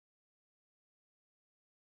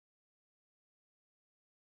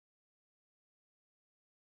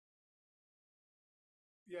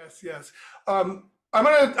Yes, yes. I'm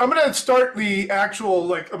gonna start the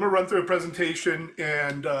actual I'm gonna run through a presentation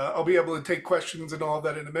and I'll be able to take questions and all of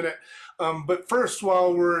that in a minute. But first,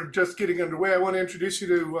 while we're just getting underway, I want to introduce you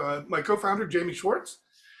to my co-founder, Jamie Schwartz.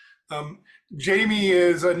 Um, Jamie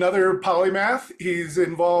is another polymath. He's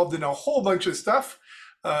involved in a whole bunch of stuff.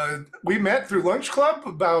 We met through Lunch Club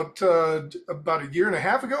about a year and a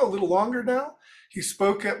half ago, a little longer now. He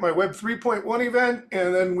spoke at my Web 3.1 event,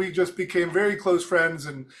 and then we just became very close friends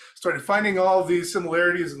and started finding all of these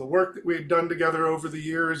similarities in the work that we had done together over the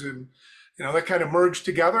years, and that kind of merged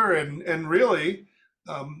together, and really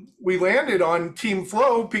we landed on Team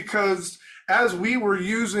Flow because as we were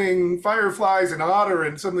using Fireflies and Otter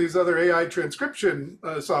and some of these other AI transcription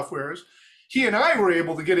softwares, he and I were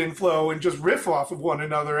able to get in flow and just riff off of one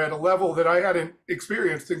another at a level that I hadn't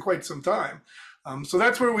experienced in quite some time. So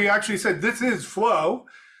that's where we actually said, this is flow.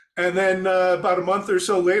 And then about a month or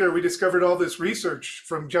so later, we discovered all this research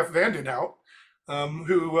from Jeff Vandenhout,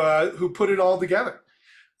 who put it all together.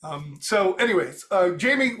 So anyways,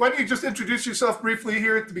 Jamie, why don't you just introduce yourself briefly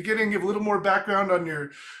here at the beginning, give a little more background on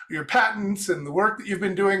your patents and the work that you've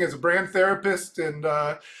been doing as a brand therapist, and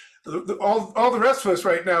all the rest of us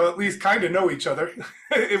right now at least kind of know each other.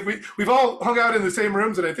 If we've all hung out in the same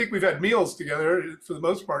rooms, and I think we've had meals together for the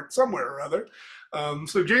most part somewhere or other.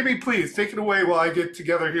 So Jamie, please take it away while I get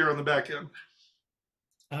together here on the back end.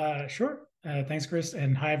 Sure. Thanks, Chris,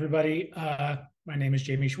 and hi, everybody. My name is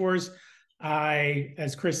Jamie Schwartz. I,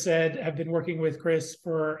 as Chris said, have been working with Chris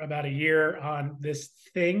for about a year on this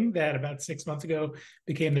thing that about 6 months ago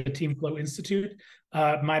became the Team Flow Institute.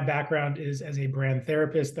 My background is as a brand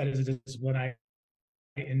therapist. That is what I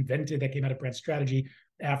invented, that came out of brand strategy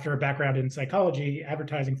after a background in psychology,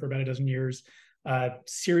 advertising for about a dozen years.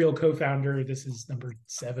 Serial co-founder, this is number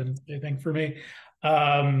 7, I think, for me,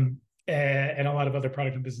 and a lot of other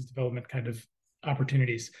product and business development kind of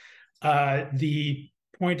opportunities. The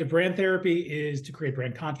point of brand therapy is to create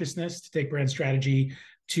brand consciousness, to take brand strategy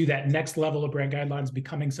to that next level of brand guidelines,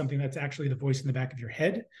 becoming something that's actually the voice in the back of your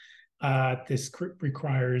head. This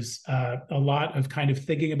requires a lot of kind of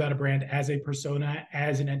thinking about a brand as a persona,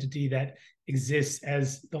 as an entity that exists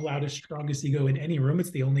as the loudest, strongest ego in any room.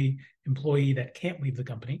 It's the only employee that can't leave the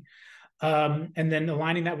company. And then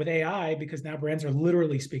aligning that with AI, because now brands are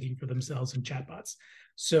literally speaking for themselves in chatbots.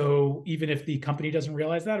 So even if the company doesn't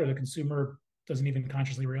realize that, or the consumer doesn't even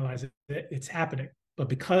consciously realize it, it's happening. But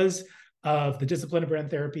because of the discipline of brand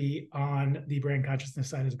therapy on the brand consciousness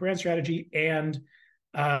side as a brand strategy, and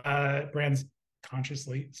brands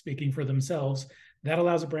consciously speaking for themselves, that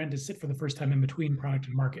allows a brand to sit for the first time in between product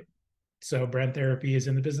and market. So brand therapy is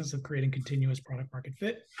in the business of creating continuous product market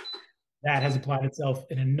fit. That has applied itself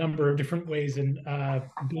in a number of different ways in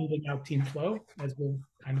building out Team Flow, as we'll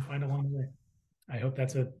kind of find along the way. I hope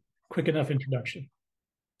that's a quick enough introduction.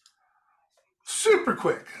 Super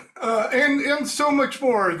quick, and so much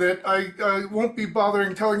more that I won't be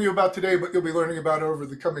bothering telling you about today, but you'll be learning about over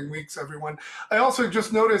the coming weeks, everyone. I also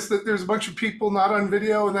just noticed that there's a bunch of people not on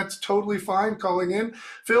video, and that's totally fine, calling in.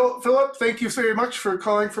 Philip, thank you very much for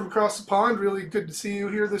calling from across the pond. Really good to see you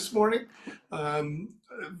here this morning.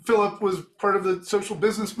 Philip was part of the social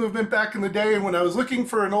business movement back in the day, and when I was looking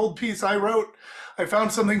for an old piece I wrote, I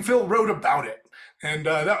found something Phil wrote about it. And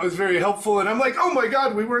that was very helpful. And I'm like, oh my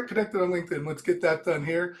God, we weren't connected on LinkedIn. Let's get that done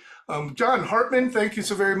here. John Hartman, thank you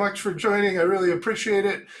so very much for joining. I really appreciate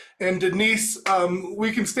it. And Denise,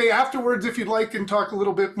 we can stay afterwards if you'd like and talk a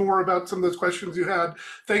little bit more about some of those questions you had.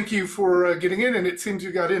 Thank you for getting in. And it seems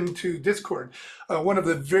you got into Discord. One of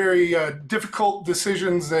the very difficult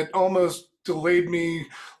decisions that almost delayed me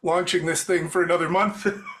launching this thing for another month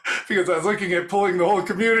because I was looking at pulling the whole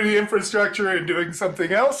community infrastructure and doing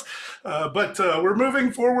something else. But we're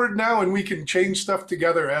moving forward now, and we can change stuff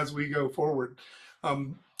together as we go forward.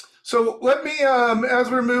 So let me, as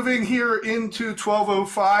we're moving here into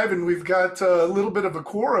 12:05, and we've got a little bit of a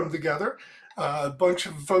quorum together, a bunch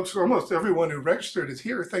of folks, almost everyone who registered is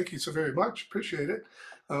here. Thank you so very much. Appreciate it,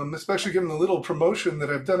 especially given the little promotion that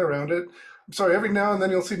I've done around it. I'm sorry, every now and then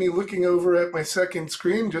you'll see me looking over at my second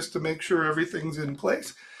screen just to make sure everything's in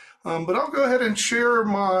place. But I'll go ahead and share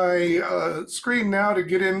my screen now to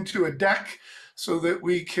get into a deck so that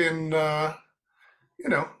we can,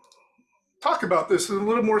 talk about this in a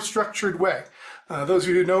little more structured way. Those of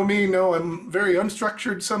you who know me know I'm very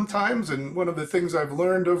unstructured sometimes, and one of the things I've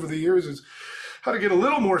learned over the years is how to get a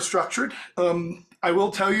little more structured. I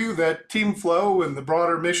will tell you that Team Flow and the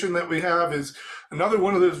broader mission that we have is another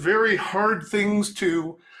one of those very hard things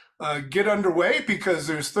to get underway, because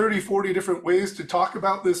there's 30, 40 different ways to talk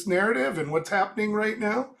about this narrative and what's happening right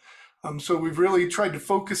now. So we've really tried to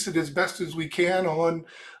focus it as best as we can on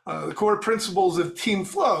the core principles of team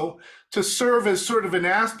flow to serve as sort of an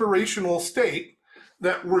aspirational state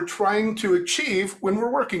that we're trying to achieve when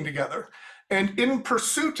we're working together. And in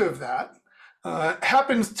pursuit of that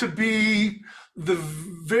happens to be the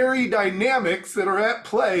very dynamics that are at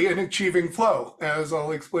play in achieving flow, as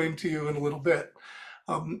I'll explain to you in a little bit.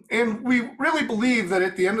 And we really believe that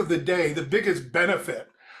at the end of the day, the biggest benefit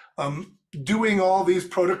doing all these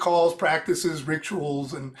protocols, practices,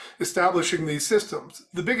 rituals, and establishing these systems,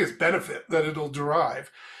 the biggest benefit that it'll derive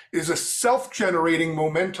is a self-generating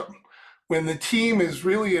momentum. When the team is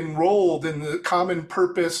really enrolled in the common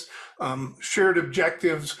purpose, shared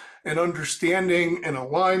objectives, and understanding and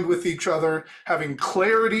aligned with each other, having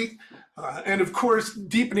clarity, and of course,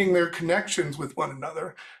 deepening their connections with one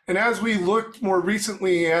another. And as we looked more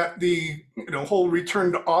recently at the whole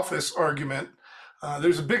return to office argument,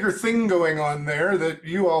 there's a bigger thing going on there that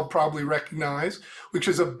you all probably recognize, which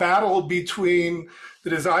is a battle between the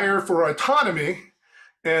desire for autonomy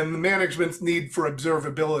and the management's need for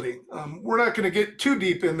observability. We're not going to get too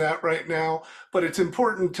deep in that right now, but it's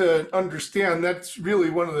important to understand that's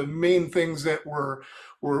really one of the main things that we're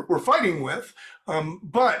fighting with.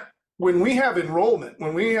 But when we have enrollment,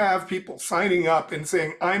 when we have people signing up and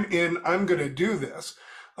saying, I'm in, I'm going to do this,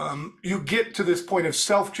 you get to this point of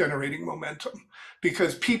self-generating momentum,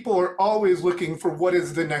 because people are always looking for what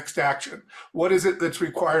is the next action? What is it that's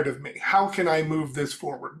required of me? How can I move this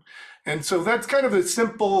forward? And so that's kind of a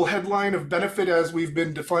simple headline of benefit as we've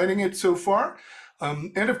been defining it so far.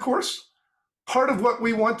 And of course, part of what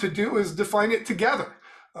we want to do is define it together.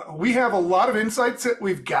 We have a lot of insights that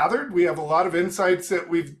we've gathered. We have a lot of insights that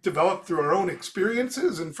we've developed through our own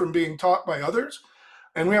experiences and from being taught by others.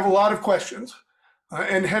 And we have a lot of questions.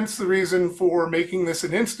 And hence the reason for making this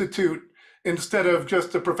an institute instead of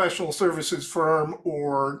just a professional services firm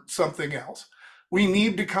or something else. We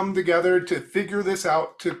need to come together to figure this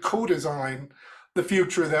out, to co-design the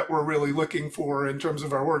future that we're really looking for in terms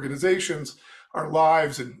of our organizations, our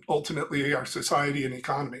lives, and ultimately our society and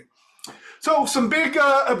economy. So some big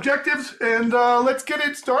objectives, and let's get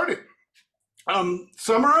it started.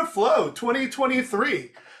 Summer of Flow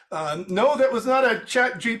 2023. No, that was not a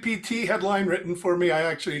ChatGPT headline written for me. I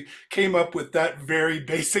actually came up with that very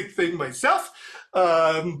basic thing myself.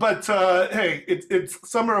 But hey, it's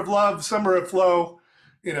Summer of Love, Summer of Flow,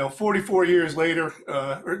 44 years later.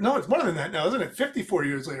 Or no, it's more than that now, isn't it? 54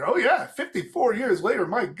 years later. Oh yeah, 54 years later.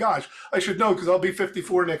 My gosh, I should know because I'll be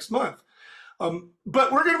 54 next month.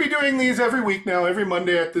 But we're going to be doing these every week now, every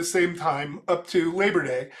Monday at the same time up to Labor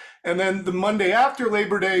Day. And then the Monday after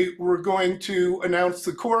Labor Day, we're going to announce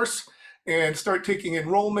the course and start taking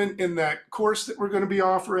enrollment in that course that we're going to be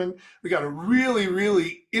offering. We got a really,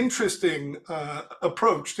 really interesting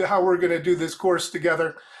approach to how we're going to do this course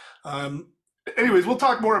together. Anyways, we'll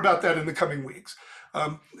talk more about that in the coming weeks.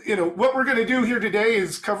 What we're going to do here today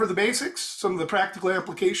is cover the basics, some of the practical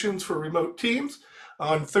applications for remote teams.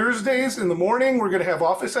 On Thursdays in the morning, we're going to have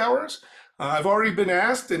office hours. I've already been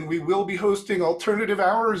asked, and we will be hosting alternative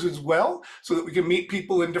hours as well, so that we can meet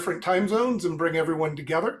people in different time zones and bring everyone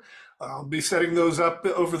together. I'll be setting those up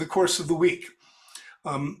over the course of the week.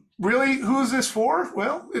 Really, who is this for?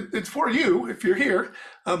 Well, it's for you if you're here,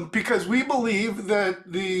 because we believe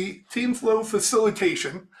that the team flow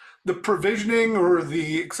facilitation, the provisioning or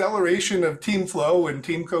the acceleration of team flow and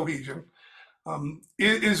team cohesion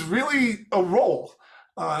is really a role.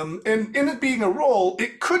 And in it being a role,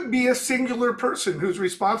 it could be a singular person who's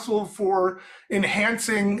responsible for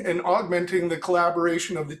enhancing and augmenting the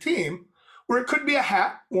collaboration of the team, or it could be a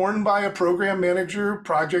hat worn by a program manager,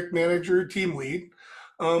 project manager, team lead,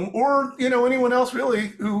 or anyone else really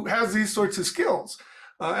who has these sorts of skills.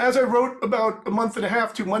 As I wrote about a month and a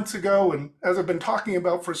half, 2 months ago, and as I've been talking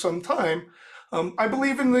about for some time, I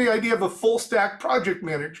believe in the idea of a full stack project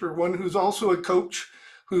manager, one who's also a coach,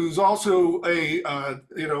 who's also a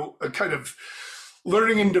kind of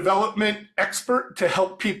learning and development expert to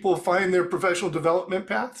help people find their professional development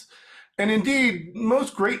paths. And indeed,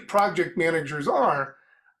 most great project managers are,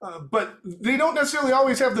 but they don't necessarily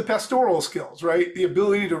always have the pastoral skills, right? The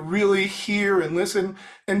ability to really hear and listen.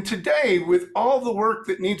 And today, with all the work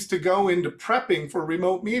that needs to go into prepping for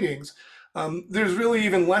remote meetings, there's really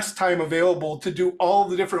even less time available to do all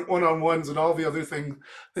the different one-on-ones and all the other things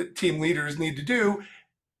that team leaders need to do,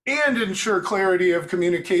 and ensure clarity of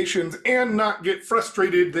communications and not get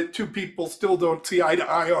frustrated that two people still don't see eye to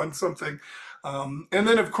eye on something. And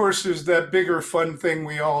then, of course, there's that bigger fun thing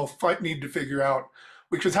we all need to figure out,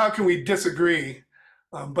 which is how can we disagree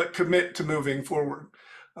but commit to moving forward.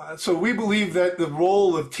 So we believe that the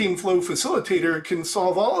role of team flow facilitator can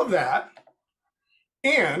solve all of that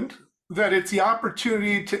and that it's the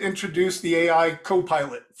opportunity to introduce the AI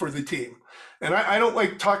co-pilot for the team. And I don't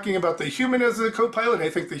like talking about the human as the co-pilot.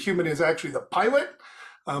 I think the human is actually the pilot.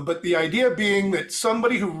 But the idea being that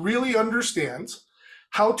somebody who really understands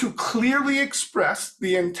how to clearly express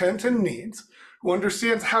the intent and needs, who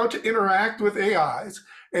understands how to interact with AIs,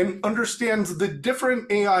 and understands the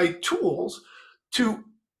different AI tools to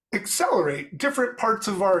accelerate different parts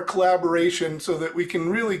of our collaboration so that we can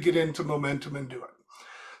really get into momentum and do it.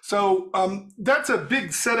 So that's a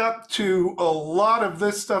big setup to a lot of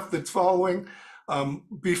this stuff that's following.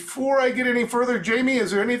 Before I get any further, Jamie,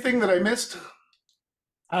 is there anything that I missed?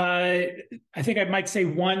 I think I might say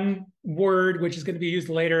one word, which is going to be used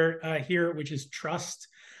later here, which is trust.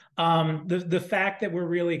 The fact that we're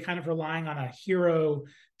really kind of relying on a hero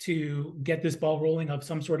to get this ball rolling of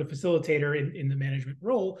some sort of facilitator in the management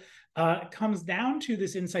role comes down to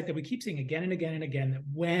this insight that we keep seeing again and again and again, that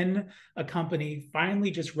when a company finally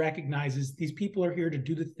just recognizes these people are here to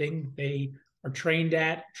do the thing they are trained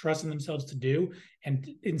at, trusting themselves to do, and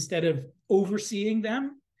instead of overseeing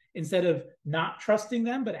them, instead of not trusting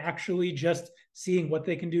them, but actually just seeing what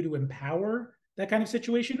they can do to empower that kind of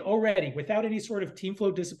situation already without any sort of team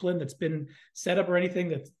flow discipline that's been set up or anything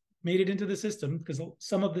that's made it into the system, because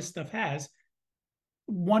some of this stuff has,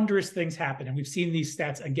 wondrous things happen. And we've seen these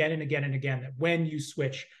stats again and again and again, that when you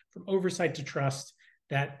switch from oversight to trust,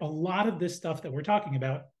 that a lot of this stuff that we're talking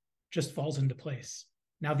about just falls into place.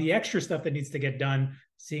 Now, the extra stuff that needs to get done,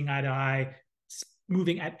 seeing eye to eye,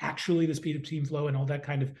 moving at actually the speed of team flow and all that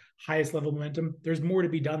kind of highest level momentum, there's more to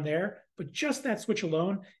be done there. But just that switch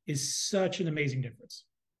alone is such an amazing difference.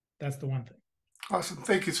 That's the one thing. Awesome.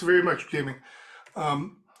 Thank you so very much, Jamie.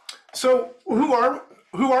 So who are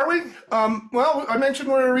we? Well, I mentioned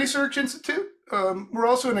we're a research institute. We're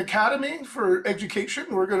also an academy for education.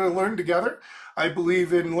 We're going to learn together. I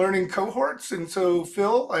believe in learning cohorts. And so,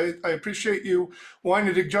 Phil, I appreciate you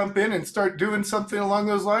wanting to jump in and start doing something along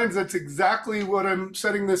those lines. That's exactly what I'm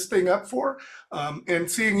setting this thing up for. And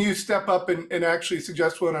seeing you step up and actually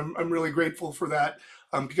suggest one, I'm really grateful for that,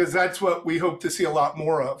 because that's what we hope to see a lot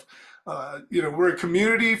more of. We're a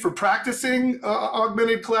community for practicing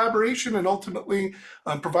augmented collaboration and ultimately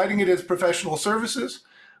providing it as professional services.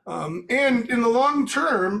 And in the long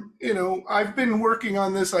term, I've been working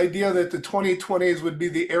on this idea that the 2020s would be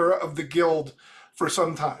the era of the guild for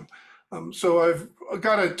some time. So I've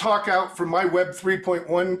got a talk out from my Web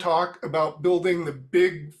 3.1 talk about building the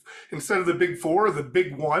big, instead of the big four, the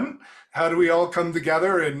big one. How do we all come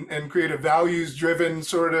together and create a values-driven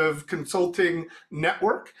sort of consulting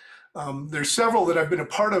network? There's several that I've been a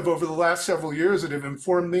part of over the last several years that have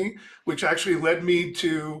informed me, which actually led me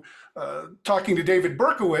to talking to David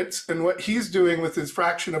Berkowitz and what he's doing with his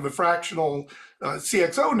fraction of a fractional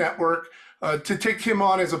CXO network to take him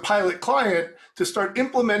on as a pilot client to start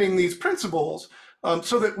implementing these principles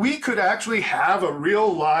so that we could actually have a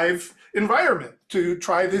real live environment to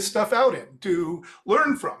try this stuff out in, to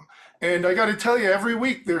learn from. And I got to tell you, every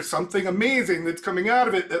week there's something amazing that's coming out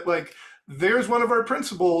of it that, like, there's one of our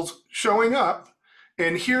principles showing up,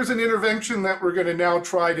 and here's an intervention that we're going to now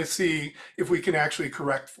try to see if we can actually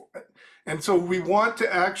correct for it. And so we want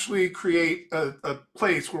to actually create a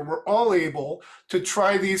place where we're all able to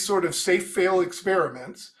try these sort of safe fail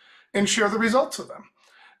experiments and share the results of them.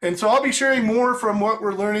 And so I'll be sharing more from what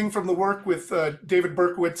we're learning from the work with David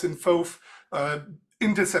Berkowitz and Fof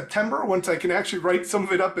into September, once I can actually write some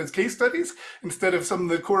of it up as case studies instead of some of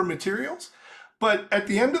the core materials. But at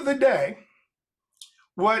the end of the day,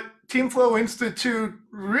 what Team Flow Institute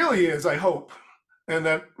really is, I hope, and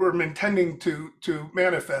that we're intending to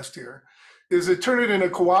manifest here, is to turn it in a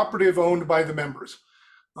cooperative owned by the members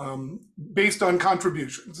based on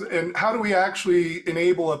contributions. And how do we actually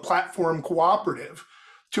enable a platform cooperative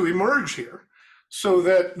to emerge here so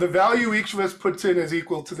that the value each of us puts in is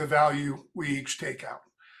equal to the value we each take out?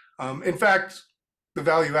 In fact, the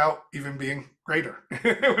value out even being greater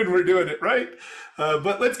when we're doing it right.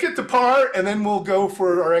 But let's get to par, and then we'll go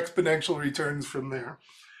for our exponential returns from there.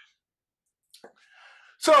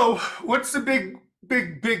 So what's the big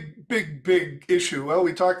issue? Well,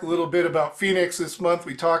 we talked a little bit about Phoenix this month.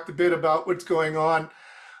 We talked a bit about what's going on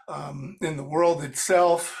in the world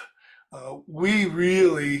itself. We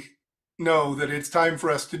really know that it's time for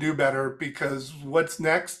us to do better, because what's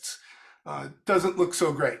next doesn't look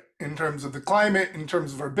so great in terms of the climate, in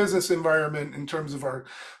terms of our business environment, in terms of our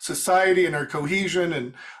society and our cohesion.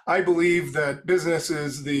 And I believe that business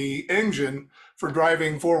is the engine for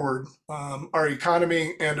driving forward our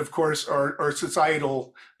economy and, of course, our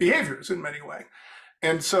societal behaviors in many ways.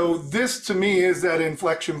 And so this, to me, is that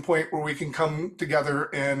inflection point where we can come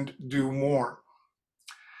together and do more.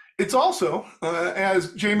 It's also,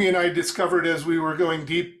 as Jamie and I discovered as we were going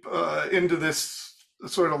deep into this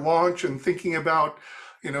sort of launch and thinking about,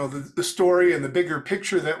 the story and the bigger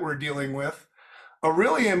picture that we're dealing with, a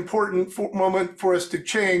really important moment for us to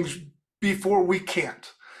change before we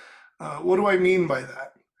can't. What do I mean by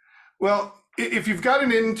that? Well, if you've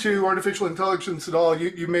gotten into artificial intelligence at all,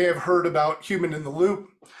 you may have heard about human in the loop.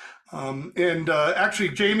 And actually,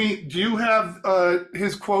 Jamie, do you have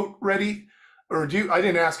his quote ready? Or do you? I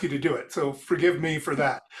didn't ask you to do it, so forgive me for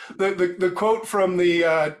that. The quote from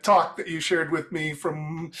the talk that you shared with me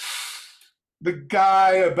from the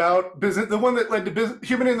guy about business, the one that led to business,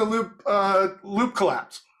 human in the loop loop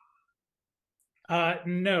collapse.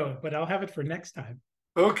 No, but I'll have it for next time.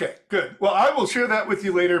 Okay, good. Well, I will share that with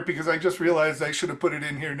you later because I just realized I should have put it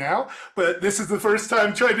in here now. But this is the first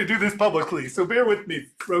time trying to do this publicly, so bear with me,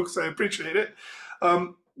 folks. I appreciate it.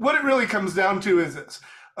 What it really comes down to is this.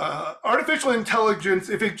 Artificial intelligence,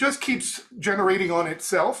 if it just keeps generating on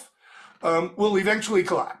itself, will eventually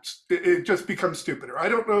collapse. It just becomes stupider. I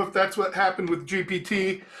don't know if that's what happened with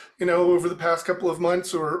GPT, over the past couple of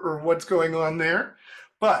months or what's going on there.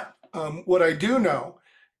 But what I do know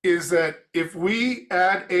is that if we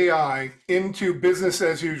add AI into business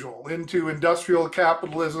as usual, into industrial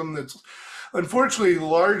capitalism that's unfortunately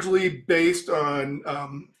largely based on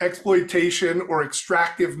exploitation or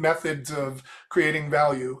extractive methods of creating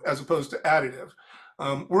value as opposed to additive,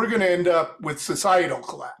 we're going to end up with societal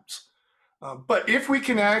collapse. But if we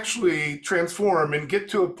can actually transform and get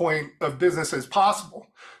to a point of business as possible,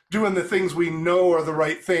 doing the things we know are the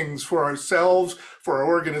right things for ourselves, for our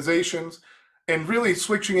organizations, and really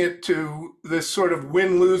switching it to this sort of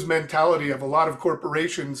win-lose mentality of a lot of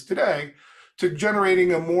corporations today to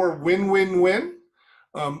generating a more win-win-win,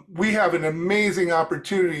 we have an amazing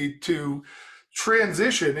opportunity to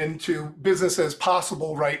transition into business as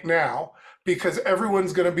possible right now because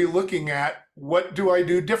everyone's going to be looking at what do I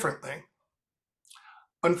do differently.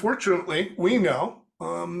 Unfortunately, we know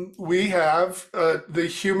we have the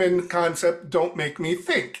human concept, don't make me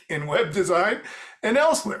think, in web design and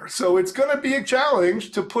elsewhere. So it's going to be a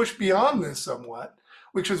challenge to push beyond this somewhat,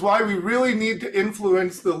 which is why we really need to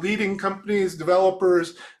influence the leading companies,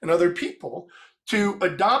 developers, and other people to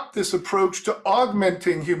adopt this approach to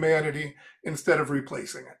augmenting humanity instead of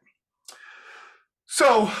replacing it.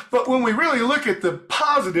 So, but when we really look at the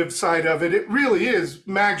positive side of it, it really is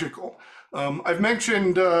magical. I've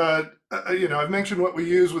mentioned, I've mentioned what we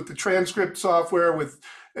use with the transcript software with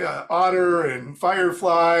Otter and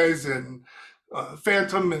Fireflies and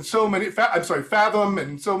Phantom and so many, Fathom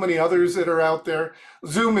and so many others that are out there.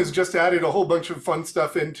 Zoom has just added a whole bunch of fun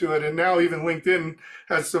stuff into it, and now even LinkedIn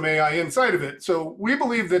has some AI inside of it. So we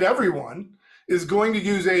believe that everyone is going to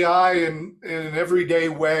use AI in an everyday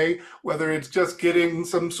way, whether it's just getting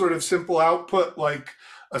some sort of simple output like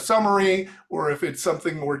a summary, or if it's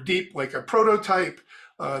something more deep like a prototype.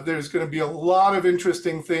 There's going to be a lot of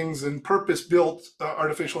interesting things in purpose-built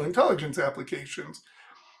artificial intelligence applications.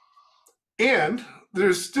 And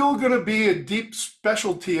there's still going to be a deep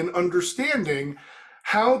specialty in understanding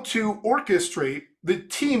how to orchestrate the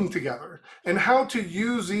team together and how to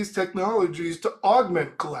use these technologies to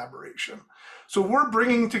augment collaboration. So we're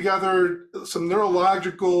bringing together some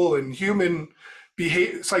neurological and human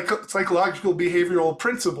psychological behavioral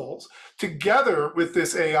principles together with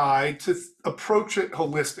this AI to approach it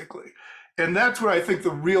holistically. And that's where I think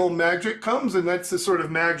the real magic comes, and that's the sort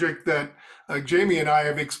of magic that Jamie and I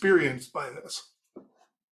have experienced by this.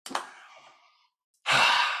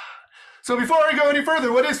 So before I go any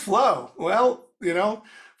further, what is flow? Well,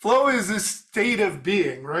 flow is this state of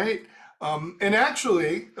being, right? And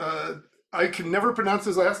actually, I can never pronounce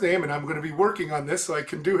his last name, and I'm going to be working on this so I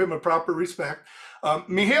can do him a proper respect.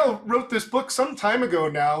 Mihail wrote this book some time ago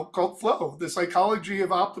now called Flow, The Psychology of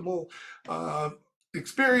Optimal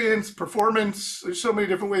Experience, Performance. There's so many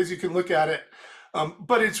different ways you can look at it.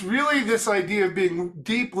 But it's really this idea of being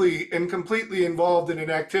deeply and completely involved in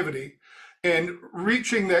an activity and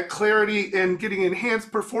reaching that clarity and getting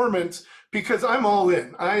enhanced performance because I'm all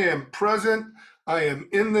in. I am present, I am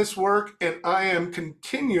in this work, and I am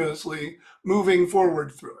continuously moving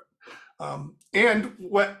forward through it. And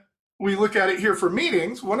what we look at it here for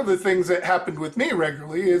meetings, one of the things that happened with me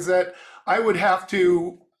regularly is that I would have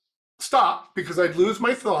to stop because I'd lose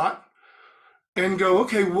my thought and go,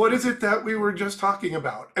 okay, what is it that we were just talking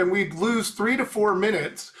about? And we'd lose 3 to 4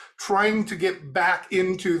 minutes trying to get back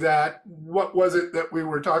into that. What was it that we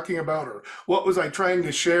were talking about? Or what was I trying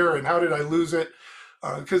to share and how did I lose it?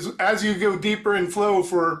 Because as you go deeper in flow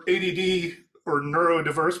for ADD or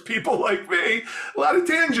neurodiverse people like me, a lot of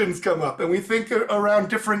tangents come up and we think around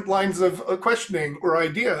different lines of questioning or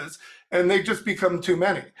ideas. and they just become too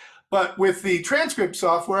many. But with the transcript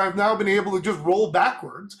software, I've now been able to just roll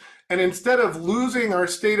backwards. And instead of losing our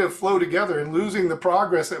state of flow together and losing the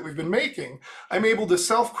progress that we've been making, I'm able to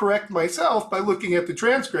self-correct myself by looking at the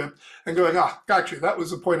transcript and going, ah, gotcha, that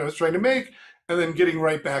was the point I was trying to make, and then getting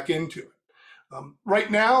right back into it. Right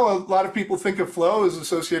now, a lot of people think of flow as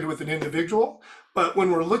associated with an individual, but when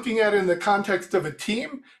we're looking at it in the context of a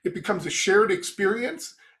team, it becomes a shared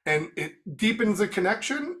experience, and it deepens the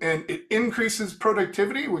connection, and it increases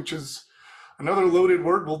productivity, which is another loaded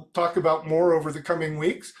word we'll talk about more over the coming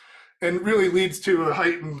weeks, and really leads to a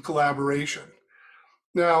heightened collaboration.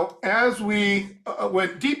 Now, as we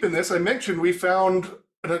went deep in this, I mentioned we found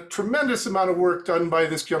a tremendous amount of work done by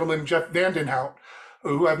this gentleman, Jeff Vandenhout,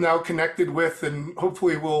 who I've now connected with, and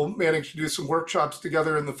hopefully we'll manage to do some workshops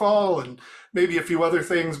together in the fall and maybe a few other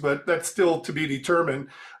things, but that's still to be determined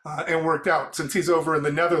and worked out since he's over in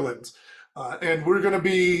the Netherlands. And we're going to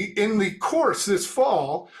be in the course this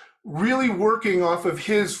fall, really working off of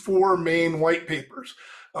his 4 main white papers,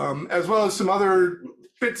 as well as some other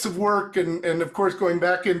bits of work, and of course going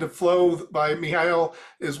back into flow by Mihail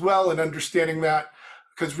as well, and understanding that.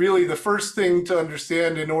 Because really the first thing to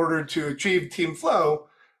understand in order to achieve team flow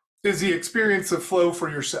is the experience of flow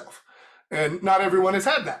for yourself. And not everyone has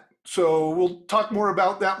had that. So we'll talk more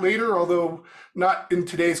about that later, although not in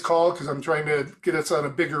today's call, because I'm trying to get us on a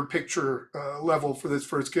bigger picture level for this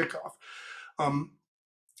first kickoff. And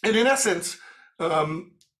in essence,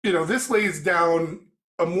 this lays down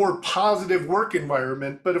a more positive work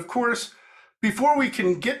environment. But of course, before we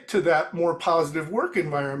can get to that more positive work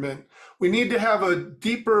environment, we need to have a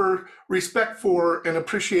deeper respect for and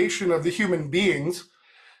appreciation of the human beings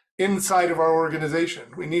inside of our organization.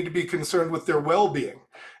 We need to be concerned with their well-being.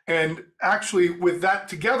 And actually with that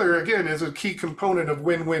together, again, is a key component of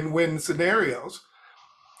win-win-win scenarios.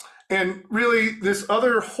 And really this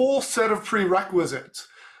other whole set of prerequisites.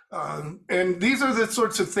 And these are the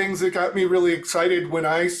sorts of things that got me really excited when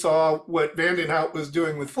I saw what Vandenhout was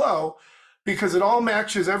doing with Flow, because it all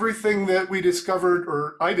matches everything that we discovered,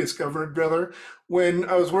 or I discovered rather, when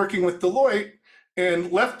I was working with Deloitte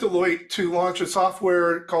and left Deloitte to launch a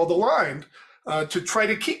software called Aligned to try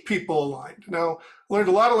to keep people aligned. Now, learned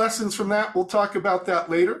a lot of lessons from that. We'll talk about that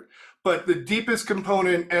later. But the deepest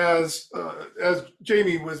component, as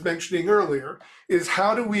Jamie was mentioning earlier, is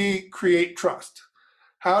how do we create trust?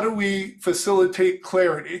 How do we facilitate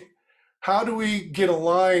clarity? How do we get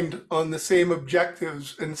aligned on the same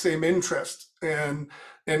objectives and same interests and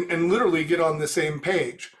literally get on the same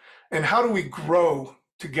page? And how do we grow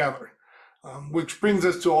together? Which brings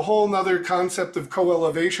us to a whole nother concept of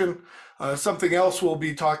co-elevation, something else we'll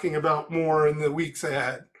be talking about more in the weeks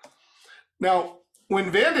ahead. Now,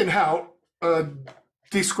 when Vandenhout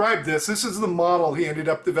described this is the model he ended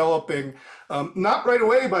up developing, not right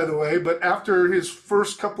away, by the way, but after his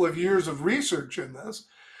first couple of years of research in this,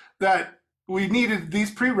 that we needed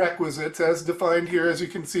these prerequisites as defined here, as you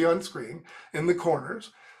can see on screen in the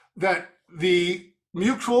corners, that the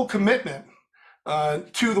mutual commitment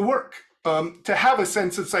to the work, to have a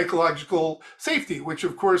sense of psychological safety, which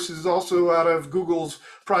of course is also out of Google's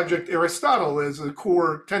Project Aristotle as a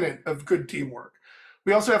core tenet of good teamwork.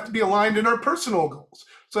 We also have to be aligned in our personal goals.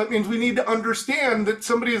 So that means we need to understand that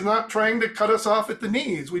somebody is not trying to cut us off at the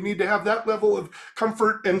knees. We need to have that level of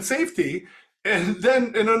comfort and safety. And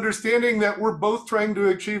then an understanding that we're both trying to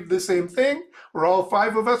achieve the same thing, or all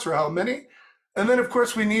 5 of us, or how many. And then, of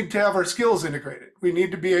course, we need to have our skills integrated. We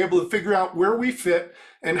need to be able to figure out where we fit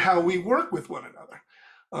and how we work with one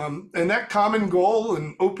another. And that common goal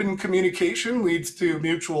and open communication leads to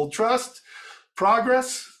mutual trust,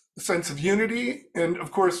 progress, a sense of unity, and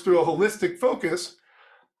of course, through a holistic focus.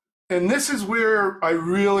 And this is where I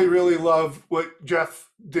really, really love what Jeff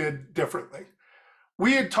did differently.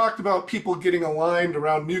 We had talked about people getting aligned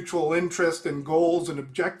around mutual interest and goals and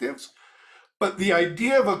objectives, but the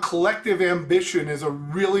idea of a collective ambition is a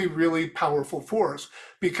really, really powerful force,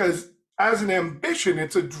 because as an ambition,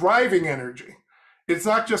 it's a driving energy. It's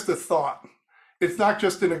not just a thought. It's not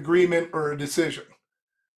just an agreement or a decision.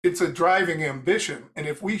 It's a driving ambition. And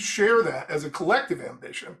if we share that as a collective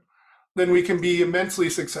ambition, then we can be immensely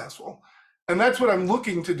successful. And that's what I'm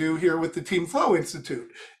looking to do here with the Team Flow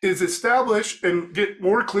Institute, is establish and get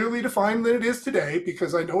more clearly defined than it is today,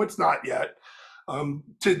 because I know it's not yet,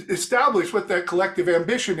 to establish what that collective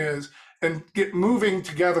ambition is and get moving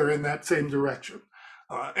together in that same direction.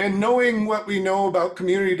 And knowing what we know about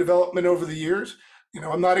community development over the years,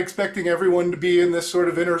 I'm not expecting everyone to be in this sort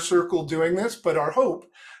of inner circle doing this, but our hope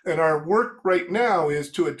and our work right now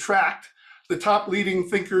is to attract the top leading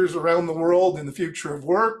thinkers around the world in the future of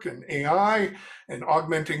work and AI and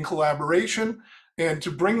augmenting collaboration, and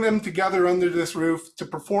to bring them together under this roof to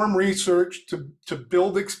perform research, to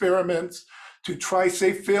build experiments, to try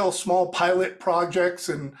safe, fail, small pilot projects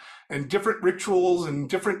and different rituals and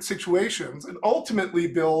different situations, and ultimately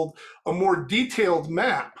build a more detailed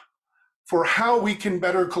map for how we can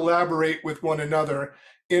better collaborate with one another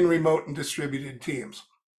in remote and distributed teams.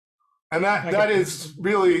 And that is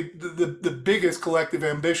really the biggest collective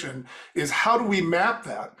ambition, is how do we map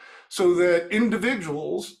that so that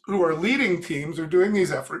individuals who are leading teams are doing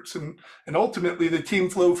these efforts, and ultimately the team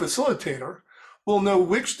flow facilitator will know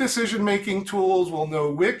which decision-making tools, will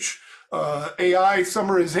know which AI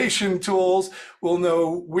summarization tools, will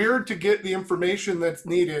know where to get the information that's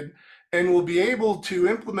needed, and will be able to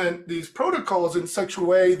implement these protocols in such a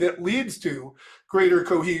way that leads to greater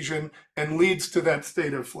cohesion and leads to that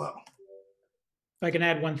state of flow. If I can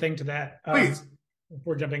add one thing to that, Please.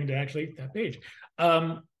 before jumping into actually that page,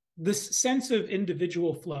 this sense of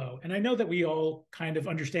individual flow, and I know that we all kind of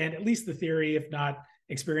understand at least the theory, if not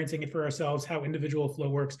experiencing it for ourselves, how individual flow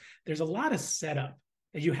works. There's a lot of setup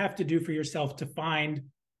that you have to do for yourself to find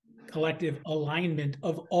collective alignment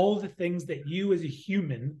of all the things that you as a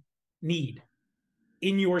human need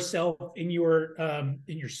in yourself, in your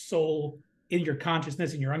soul, in your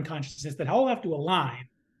consciousness, in your unconsciousness, that all have to align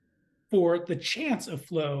for the chance of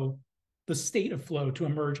flow, the state of flow to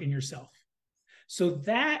emerge in yourself. So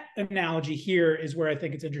that analogy here is where I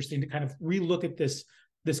think it's interesting to kind of relook at this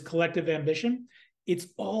collective ambition. It's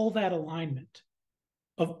all that alignment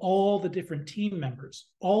of all the different team members,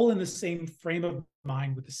 all in the same frame of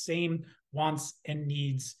mind with the same wants and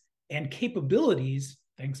needs and capabilities,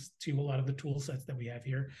 thanks to a lot of the tool sets that we have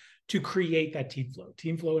here, to create that team flow.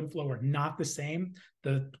 Team flow and flow are not the same.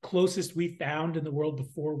 The closest we found in the world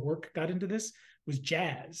before work got into this was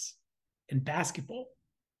jazz and basketball,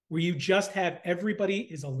 where you just have everybody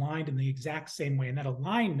is aligned in the exact same way. And that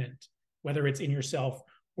alignment, whether it's in yourself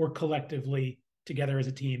or collectively together as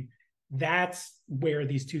a team, that's where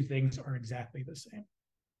these two things are exactly the same.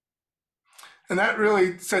 And that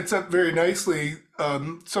really sets up very nicely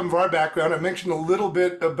some of our background. I mentioned a little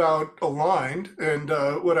bit about Aligned and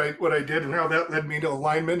what I did and how that led me to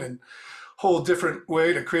alignment and a whole different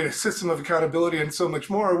way to create a system of accountability and so much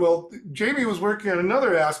more. Well, Jamie was working on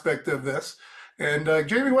another aspect of this. And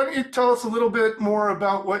Jamie, why don't you tell us a little bit more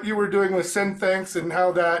about what you were doing with Send Thanks and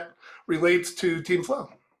how that relates to Team Flow?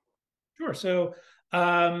 Sure. So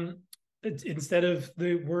instead of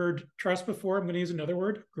the word trust before, I'm going to use another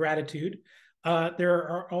word, gratitude. There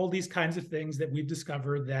are all these kinds of things that we've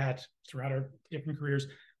discovered that throughout our different careers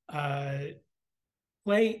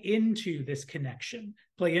play into this connection,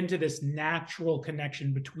 play into this natural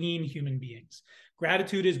connection between human beings.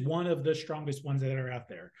 Gratitude is one of the strongest ones that are out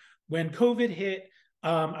there. When COVID hit,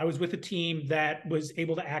 I was with a team that was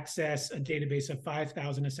able to access a database of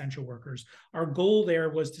 5,000 essential workers. Our goal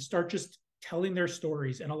there was to start just telling their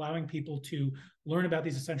stories and allowing people to learn about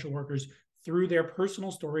these essential workers through their personal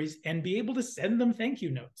stories and be able to send them thank you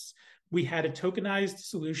notes. We had a tokenized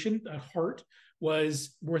solution. A heart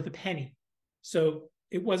was worth a penny. So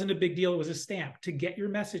it wasn't a big deal. It was a stamp to get your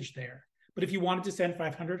message there. But if you wanted to send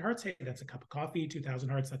 500 hearts, hey, that's a cup of coffee, 2,000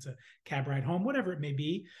 hearts, that's a cab ride home, whatever it may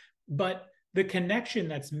be. But the connection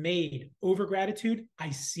that's made over gratitude, I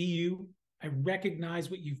see you, I recognize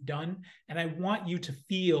what you've done, and I want you to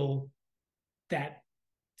feel that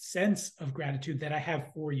sense of gratitude that I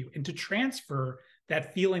have for you, and to transfer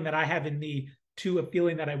that feeling that I have in me to a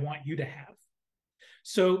feeling that I want you to have.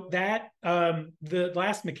 So that the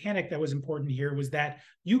last mechanic that was important here was that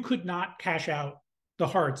you could not cash out the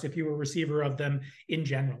hearts if you were a receiver of them in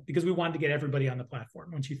general, because we wanted to get everybody on the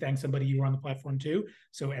platform. Once you thank somebody, you were on the platform too.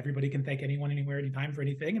 So everybody can thank anyone, anywhere, anytime for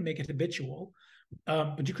anything and make it habitual.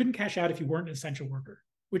 But you couldn't cash out if you weren't an essential worker,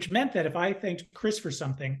 which meant that if I thanked Chris for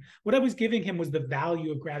something, what I was giving him was the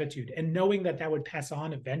value of gratitude, and knowing that that would pass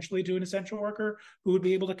on eventually to an essential worker who would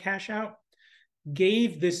be able to cash out,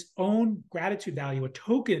 gave this own gratitude value, a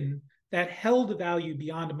token that held a value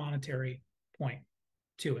beyond a monetary point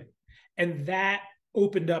to it. And that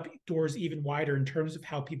opened up doors even wider in terms of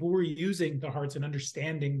how people were using the hearts and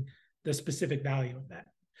understanding the specific value of that.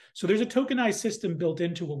 So there's a tokenized system built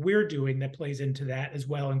into what we're doing that plays into that as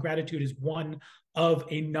well. And gratitude is one of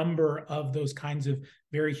a number of those kinds of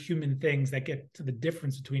very human things that get to the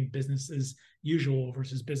difference between business as usual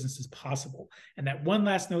versus business as possible. And that one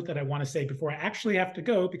last note that I want to say before I actually have to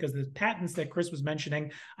go, because the patents that Chris was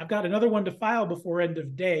mentioning, I've got another one to file before end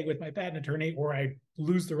of day with my patent attorney, or I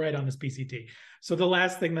lose the right on this PCT. So the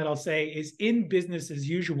last thing that I'll say is, in business as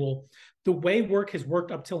usual, the way work has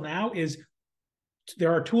worked up till now is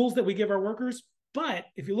there are tools that we give our workers. But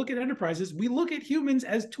if you look at enterprises, we look at humans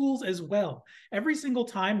as tools as well. Every single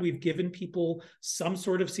time we've given people some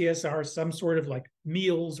sort of CSR, some sort of like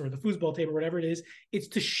meals or the foosball table, whatever it is, it's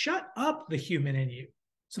to shut up the human in you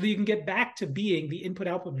so that you can get back to being the input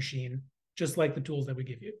output machine, just like the tools that we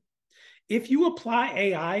give you. If you apply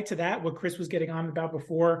AI to that, what Chris was getting on about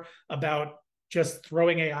before, about just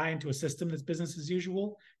throwing AI into a system that's business as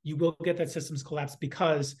usual, you will get that systems collapse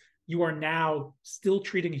because you are now still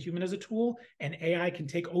treating a human as a tool, and AI can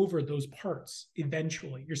take over those parts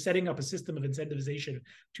eventually. You're setting up a system of incentivization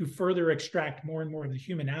to further extract more and more of the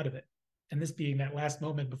human out of it. And this being that last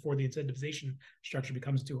moment before the incentivization structure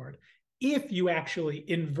becomes too hard. If you actually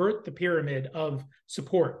invert the pyramid of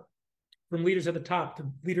support from leaders at the top to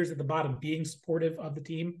leaders at the bottom being supportive of the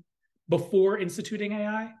team before instituting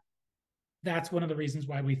AI, that's one of the reasons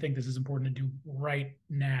why we think this is important to do right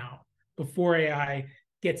now, before AI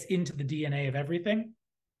gets into the DNA of everything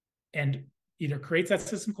and either creates that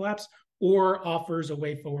system collapse or offers a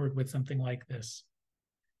way forward with something like this.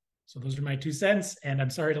 So those are my 2 cents, and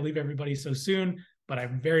I'm sorry to leave everybody so soon, but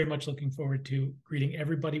I'm very much looking forward to greeting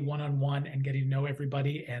everybody one-on-one and getting to know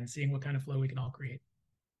everybody and seeing what kind of flow we can all create.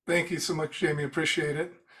 Thank you so much, Jamie. Appreciate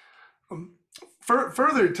it.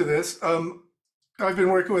 Further to this, I've been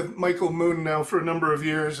working with Michael Moon now for a number of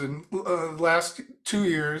years, and last 2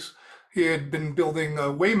 years, he had been building a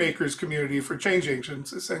Waymakers community for change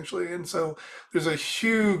agents, essentially. And so there's a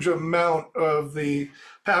huge amount of the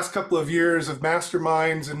past couple of years of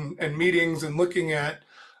masterminds and meetings and looking at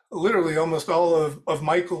literally almost all of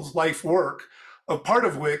Michael's life work, a part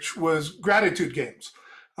of which was gratitude games.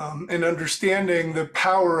 And understanding the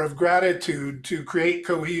power of gratitude to create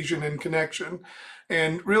cohesion and connection.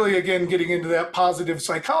 And really, again, getting into that positive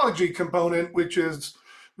psychology component, which is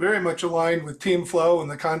very much aligned with team flow and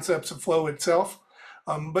the concepts of flow itself.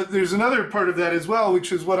 But there's another part of that as well,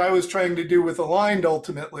 which is what I was trying to do with Aligned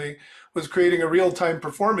ultimately, was creating a real-time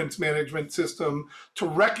performance management system to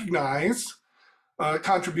recognize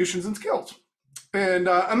contributions and skills. And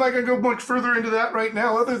I'm not going to go much further into that right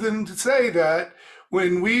now, other than to say that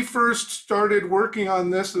when we first started working on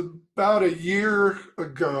this about a year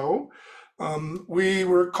ago, we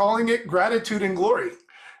were calling it gratitude and glory,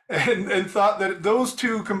 and thought that those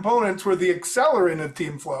 2 components were the accelerant of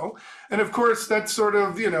team flow. And of course, that's sort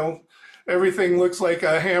of, everything looks like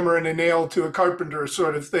a hammer and a nail to a carpenter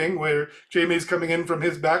sort of thing, where Jamie's coming in from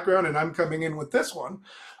his background and I'm coming in with this one.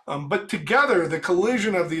 But together, the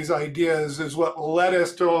collision of these ideas is what led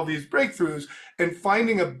us to all these breakthroughs and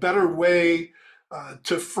finding a better way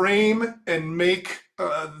to frame and make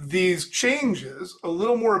these changes a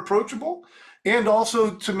little more approachable, and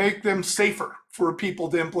also to make them safer for people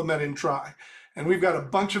to implement and try. And we've got a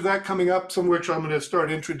bunch of that coming up, some of which I'm going to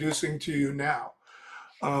start introducing to you now.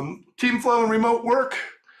 Team flow and remote work.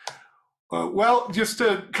 Well, just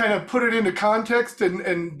to kind of put it into context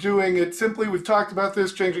and doing it simply, we've talked about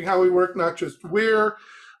this, changing how we work, not just where.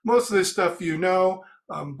 Most of this stuff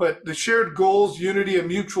but the shared goals, unity, and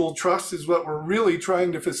mutual trust is what we're really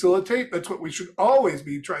trying to facilitate. That's what we should always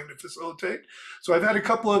be trying to facilitate. So I've had a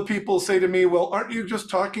couple of people say to me, well, aren't you just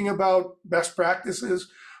talking about best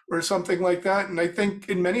practices or something like that? And I think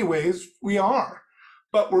in many ways we are.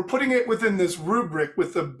 But we're putting it within this rubric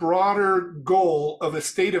with the broader goal of a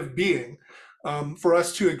state of being for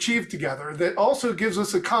us to achieve together that also gives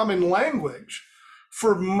us a common language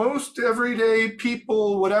for most everyday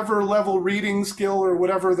people, whatever level reading skill or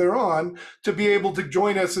whatever they're on, to be able to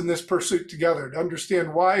join us in this pursuit together, to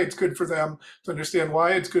understand why it's good for them, to understand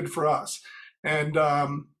why it's good for us. And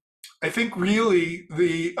I think really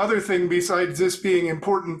the other thing besides this being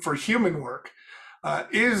important for human work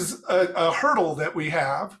is a hurdle that we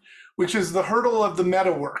have, which is the hurdle of the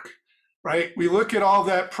meta work, right? We look at all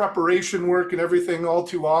that preparation work and everything all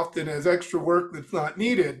too often as extra work that's not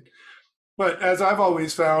needed. But as I've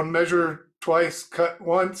always found, measure twice, cut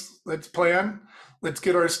once. Let's plan. Let's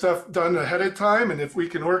get our stuff done ahead of time. And if we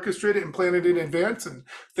can orchestrate it and plan it in advance and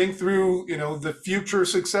think through, the future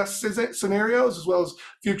success scenarios as well as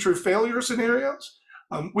future failure scenarios,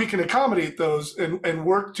 we can accommodate those and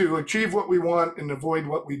work to achieve what we want and avoid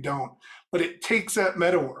what we don't. But it takes that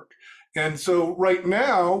meta work. And so right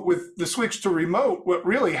now, with the switch to remote, what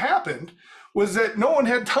really happened was that no one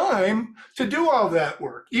had time to do all that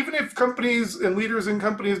work. Even if companies and leaders in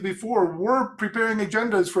companies before were preparing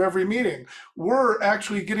agendas for every meeting, were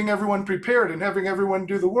actually getting everyone prepared and having everyone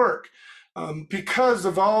do the work. Because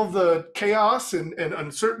of all the chaos and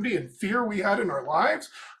uncertainty and fear we had in our lives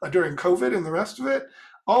during COVID and the rest of it,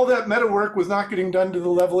 all that meta work was not getting done to the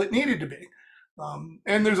level it needed to be.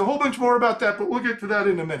 And there's a whole bunch more about that, but we'll get to that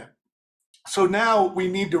in a minute. So now we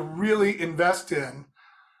need to really invest in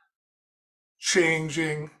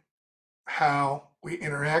changing how we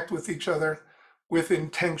interact with each other with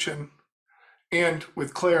intention and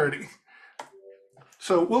with clarity.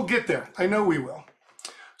 So we'll get there. I know we will.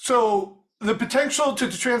 So the potential to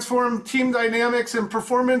transform team dynamics and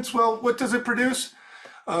performance, well, what does it produce?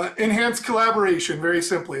 Enhanced collaboration, very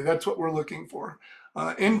simply. That's what we're looking for.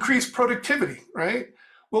 Increased productivity, right?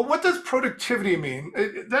 Well, what does productivity mean?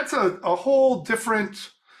 That's a whole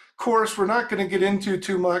different course we're not going to get into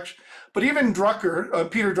too much. But even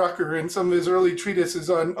Drucker, Peter Drucker, in some of his early treatises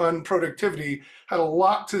on productivity, had a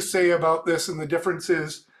lot to say about this and the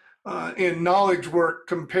differences in knowledge work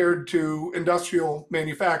compared to industrial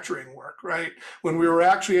manufacturing work, right? When we were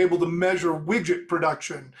actually able to measure widget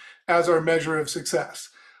production as our measure of success,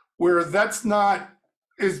 where that's not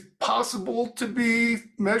is possible to be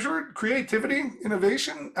measured. Creativity,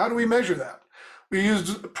 innovation, how do we measure that? We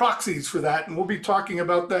use proxies for that, and we'll be talking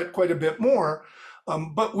about that quite a bit more.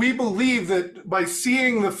 But we believe that by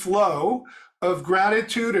seeing the flow of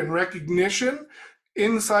gratitude and recognition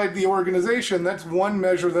inside the organization, that's one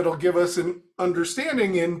measure that'll give us an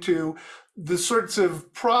understanding into the sorts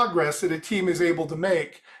of progress that a team is able to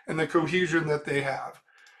make and the cohesion that they have.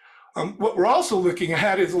 What we're also looking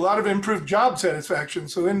at is a lot of improved job satisfaction,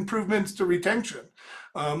 so improvements to retention.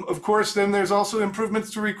 Of course, then there's also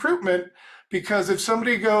improvements to recruitment, because if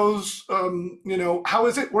somebody goes, how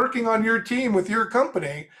is it working on your team with your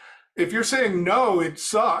company? If you're saying, no, it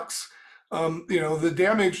sucks, the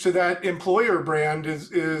damage to that employer brand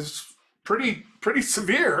is pretty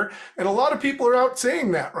severe. And a lot of people are out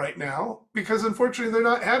saying that right now because unfortunately they're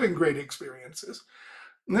not having great experiences.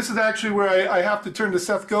 And this is actually where I have to turn to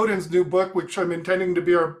Seth Godin's new book, which I'm intending to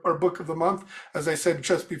be our book of the month, as I said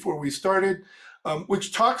just before we started,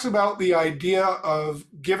 which talks about the idea of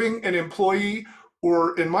giving an employee,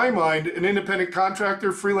 or in my mind, an independent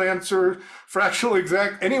contractor, freelancer, fractional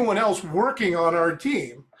exec, anyone else working on our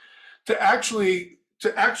team, to actually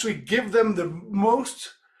give them the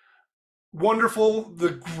most wonderful,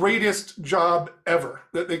 the greatest job ever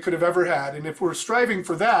that they could have ever had. And if we're striving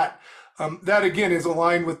for that, that again is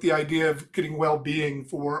aligned with the idea of getting well-being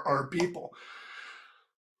for our people.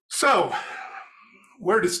 So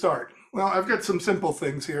where to start? Well, I've got some simple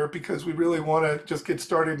things here because we really want to just get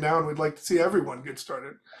started now, and we'd like to see everyone get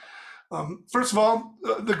started. First of all,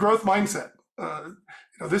 the growth mindset.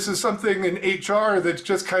 This is something in HR that's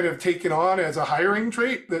just kind of taken on as a hiring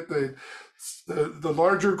trait, that the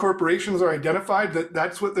larger corporations are identified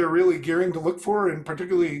that's what they're really gearing to look for, and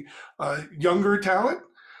particularly younger talent.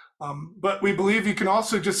 But we believe you can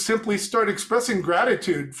also just simply start expressing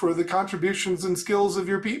gratitude for the contributions and skills of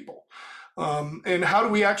your people. And how do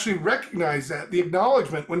we actually recognize that? The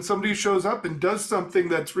acknowledgement when somebody shows up and does something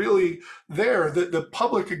that's really there, the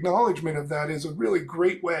public acknowledgement of that is a really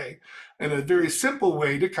great way and a very simple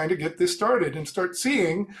way to kind of get this started and start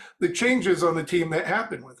seeing the changes on the team that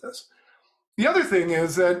happen with us. The other thing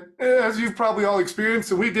is that, as you've probably all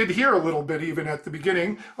experienced, and we did hear a little bit even at the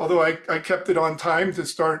beginning, although I kept it on time to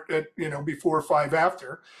start at, before 5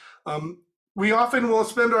 after, we often will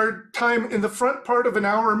spend our time in the front part of an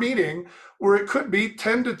hour meeting where it could be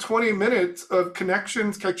 10 to 20 minutes of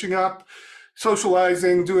connections, catching up,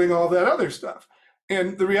 socializing, doing all that other stuff.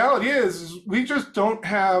 And the reality is we just don't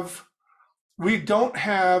have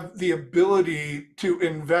the ability to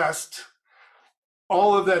invest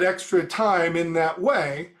all of that extra time in that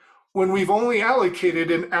way when we've only allocated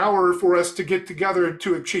an hour for us to get together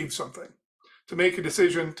to achieve something, to make a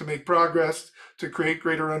decision, to make progress, to create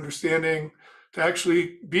greater understanding, to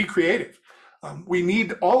actually be creative. We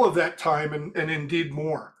need all of that time and indeed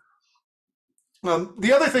more.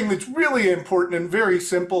 The other thing that's really important and very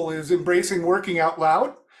simple is embracing working out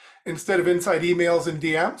loud instead of inside emails and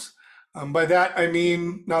DMs. By that, I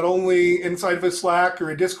mean not only inside of a Slack or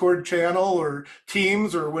a Discord channel or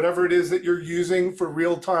Teams or whatever it is that you're using for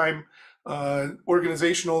real-time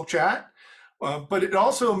organizational chat, but it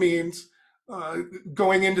also means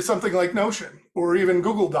going into something like Notion or even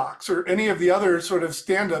Google Docs or any of the other sort of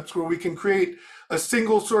stand-ups where we can create a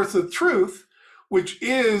single source of truth, which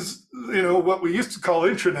is, what we used to call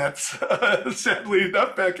intranets, sadly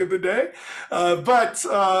enough, back in the day. But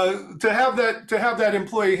to have that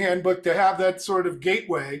employee handbook, to have that sort of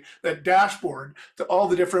gateway, that dashboard to all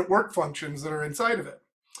the different work functions that are inside of it.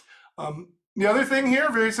 The other thing here,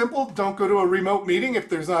 very simple, don't go to a remote meeting if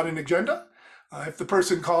there's not an agenda. If the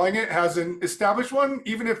person calling it hasn't established one,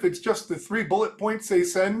 even if it's just the 3 bullet points they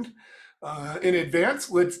send in advance,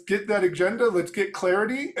 let's get that agenda, let's get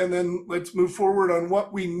clarity, and then let's move forward on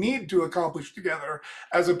what we need to accomplish together,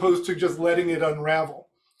 as opposed to just letting it unravel.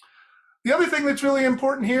 The other thing that's really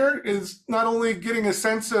important here is not only getting a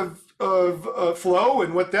sense of of flow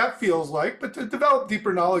and what that feels like, but to develop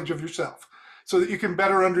deeper knowledge of yourself so that you can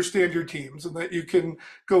better understand your teams and that you can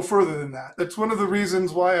go further than that. That's one of the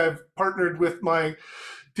reasons why I've partnered with my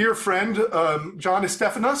dear friend, John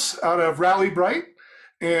Estefanos out of Rally Bright.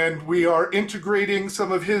 And we are integrating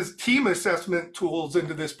some of his team assessment tools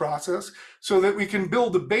into this process so that we can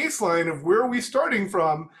build a baseline of where are we starting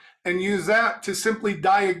from and use that to simply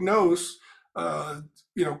diagnose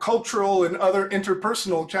cultural and other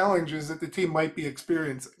interpersonal challenges that the team might be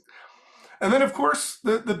experiencing. And then, of course,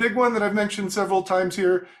 the big one that I've mentioned several times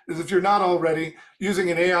here is, if you're not already,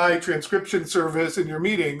 using an AI transcription service in your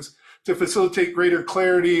meetings to facilitate greater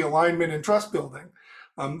clarity, alignment, and trust building.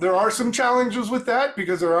 There are some challenges with that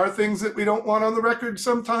because there are things that we don't want on the record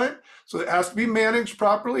sometime. So it has to be managed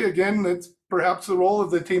properly. Again, that's perhaps the role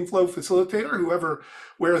of the team flow facilitator, whoever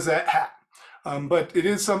wears that hat. But it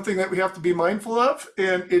is something that we have to be mindful of.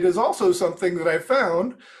 And it is also something that I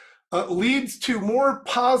found leads to more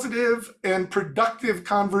positive and productive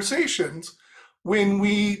conversations when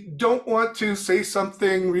we don't want to say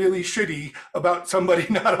something really shitty about somebody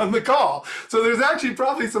not on the call. So there's actually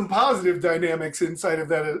probably some positive dynamics inside of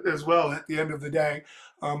that as well at the end of the day.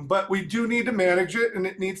 But we do need to manage it, and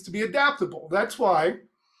it needs to be adaptable. That's why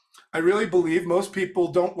I really believe most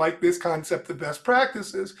people don't like this concept of best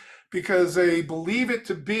practices, because they believe it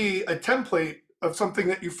to be a template of something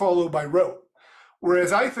that you follow by rote.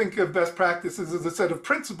 Whereas I think of best practices as a set of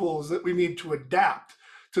principles that we need to adapt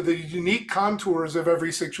to the unique contours of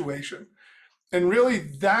every situation. And really,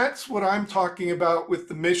 that's what I'm talking about with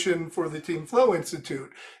the mission for the Team Flow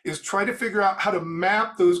Institute, is try to figure out how to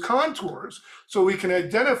map those contours so we can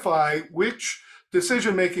identify which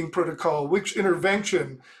decision-making protocol, which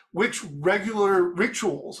intervention, which regular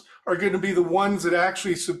rituals are going to be the ones that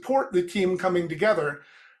actually support the team coming together,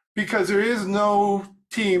 because there is no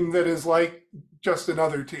team that is like just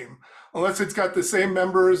another team, unless it's got the same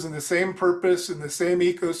members and the same purpose and the same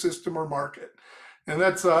ecosystem or market. And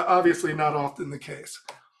that's obviously not often the case.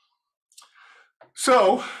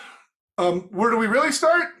 So where do we really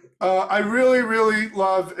start? I really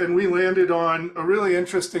love, and we landed on a really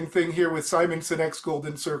interesting thing here with Simon Sinek's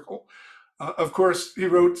Golden Circle. Of course, he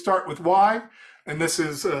wrote Start with Why, and this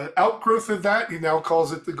is outgrowth of that. He now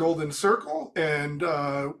calls it the Golden Circle. And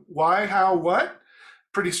why, how, what?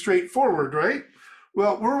 Pretty straightforward, right?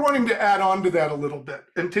 Well, we're wanting to add on to that a little bit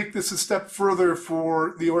and take this a step further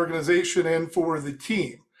for the organization and for the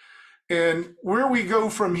team. And where we go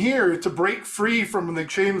from here to break free from the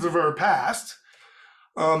chains of our past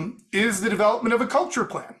is the development of a culture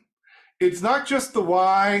plan. It's not just the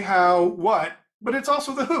why, how, what, but it's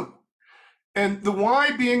also the who. And the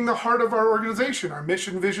why being the heart of our organization, our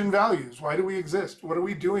mission, vision, values. Why do we exist? What are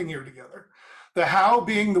we doing here together? The how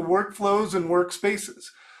being the workflows and workspaces.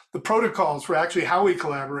 The protocols for actually how we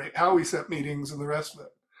collaborate, how we set meetings, and the rest of it.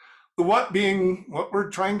 The what being what we're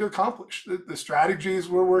trying to accomplish, the strategies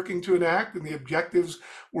we're working to enact, and the objectives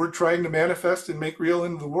we're trying to manifest and make real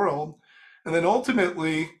into the world. And then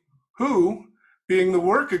ultimately, who being the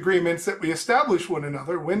work agreements that we establish one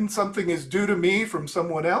another when something is due to me from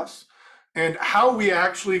someone else, and how we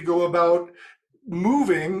actually go about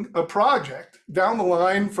moving a project down the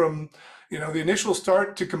line from the initial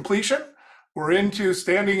start to completion, or into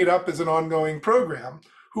standing it up as an ongoing program.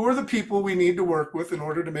 Who are the people we need to work with in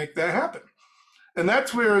order to make that happen? And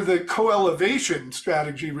that's where the co-elevation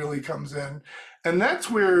strategy really comes in. And that's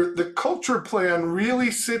where the culture plan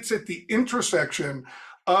really sits at the intersection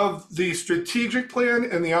of the strategic plan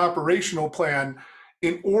and the operational plan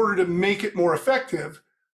in order to make it more effective,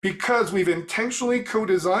 because we've intentionally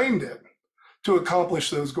co-designed it to accomplish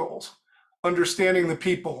those goals, understanding the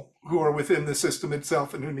people who are within the system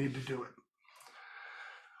itself and who need to do it.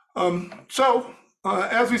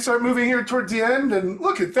 As we start moving here towards the end, and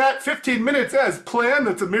look at that, 15 minutes as planned.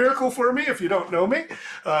 That's a miracle for me if you don't know me.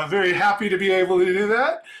 Very happy to be able to do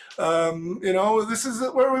that. This is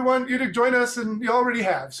where we want you to join us, and you already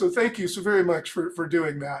have. So thank you so very much for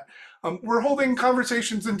doing that. We're holding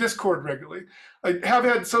conversations in Discord regularly. I have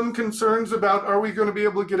had some concerns about, are we going to be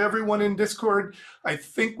able to get everyone in Discord? I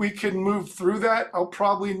think we can move through that. I'll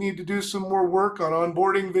probably need to do some more work on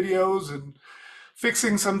onboarding videos and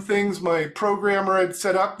fixing some things my programmer had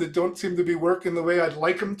set up that don't seem to be working the way I'd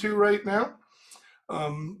like them to right now.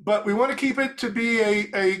 But we want to keep it to be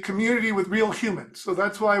a community with real humans. So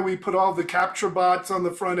that's why we put all the capture bots on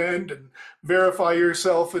the front end and verify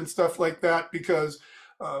yourself and stuff like that, because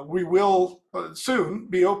we will soon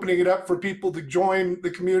be opening it up for people to join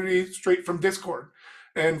the community straight from Discord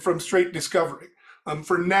and from straight discovery.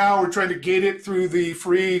 For now, we're trying to gate it through the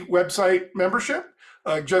free website membership.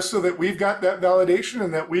 just so that we've got that validation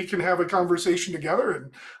and that we can have a conversation together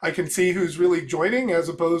and I can see who's really joining as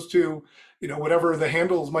opposed to, whatever the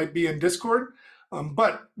handles might be in Discord.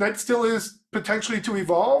 But that still is potentially to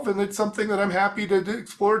evolve, and it's something that I'm happy to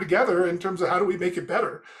explore together in terms of how do we make it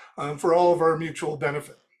better for all of our mutual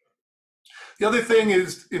benefit. The other thing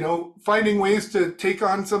is, finding ways to take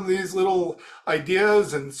on some of these little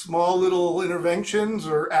ideas and small little interventions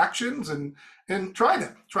or actions and try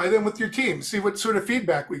them with your team, see what sort of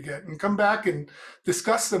feedback we get, and come back and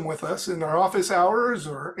discuss them with us in our office hours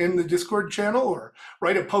or in the Discord channel, or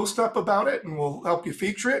write a post up about it and we'll help you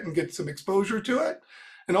feature it and get some exposure to it.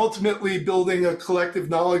 And ultimately building a collective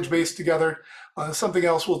knowledge base together, something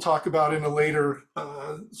else we'll talk about in a later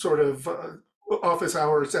office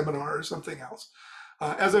hour seminar or something else.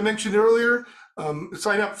 As I mentioned earlier,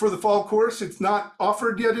 sign up for the fall course. It's not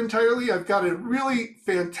offered yet entirely. I've got a really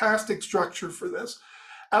fantastic structure for this.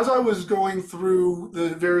 As I was going through the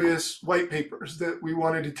various white papers that we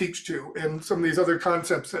wanted to teach to and some of these other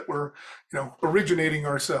concepts that we're originating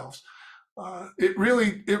ourselves, it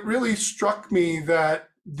really struck me that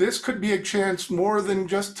this could be a chance more than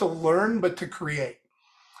just to learn, but to create.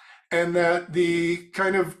 And that the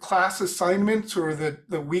kind of class assignments or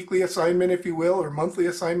the weekly assignment, if you will, or monthly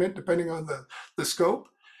assignment, depending on the scope,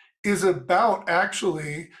 is about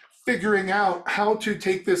actually figuring out how to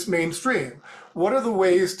take this mainstream. What are the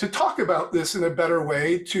ways to talk about this in a better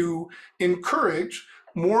way to encourage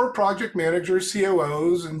more project managers,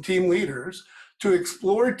 COOs, and team leaders to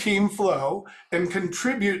explore team flow and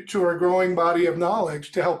contribute to our growing body of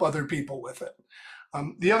knowledge to help other people with it.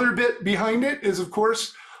 The other bit behind it is, of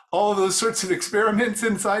course, all of those sorts of experiments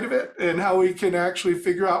inside of it and how we can actually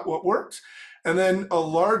figure out what works. And then a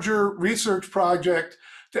larger research project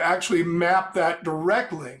to actually map that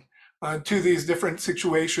directly to these different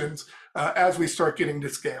situations as we start getting to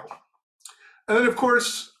scale. And then, of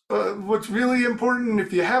course, what's really important,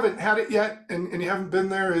 if you haven't had it yet and you haven't been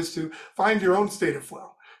there, is to find your own state of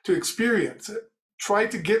flow, to experience it, try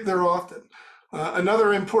to get there often.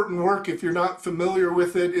 Another important work, if you're not familiar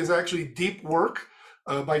with it, is actually Deep Work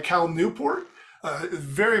by Cal Newport.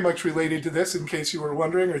 Very much related to this, in case you were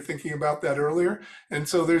wondering or thinking about that earlier. And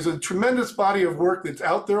so there's a tremendous body of work that's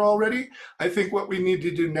out there already. I think what we need to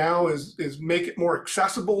do now is make it more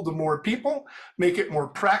accessible to more people, make it more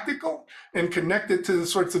practical, and connect it to the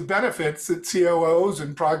sorts of benefits that COOs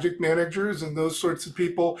and project managers and those sorts of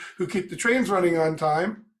people who keep the trains running on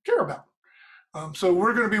time care about. So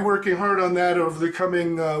we're going to be working hard on that over the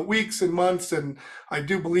coming weeks and months, and I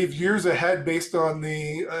do believe years ahead based on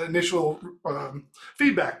the initial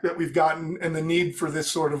feedback that we've gotten and the need for this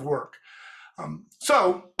sort of work.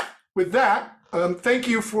 So with that, thank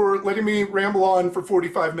you for letting me ramble on for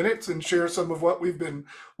 45 minutes and share some of what we've been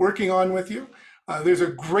working on with you. There's a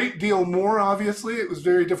great deal more, obviously. It was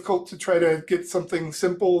very difficult to try to get something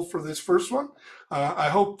simple for this first one. I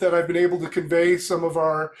hope that I've been able to convey some of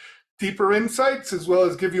our deeper insights, as well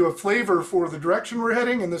as give you a flavor for the direction we're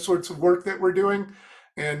heading and the sorts of work that we're doing.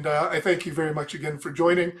 And I thank you very much again for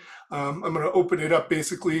joining. I'm going to open it up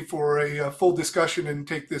basically for a full discussion and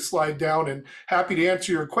take this slide down, and happy to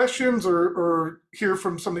answer your questions or hear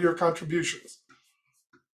from some of your contributions.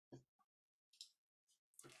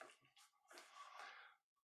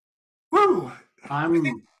 Woo!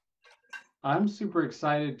 I'm super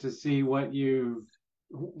excited to see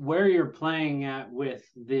where you're playing at with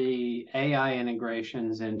the AI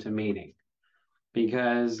integrations into meeting,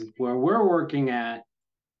 because where we're working at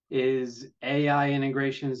is AI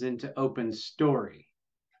integrations into Open Story,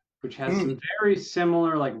 which has some very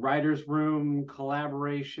similar, like writer's room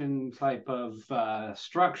collaboration type of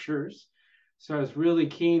structures. So I was really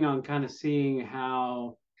keen on kind of seeing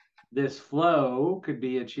how this flow could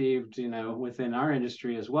be achieved, within our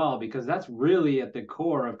industry as well, because that's really at the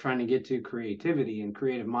core of trying to get to creativity and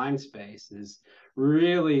creative mind space, is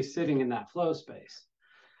really sitting in that flow space.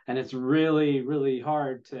 And it's really, really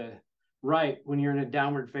hard to write when you're in a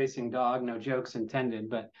downward facing dog, no jokes intended,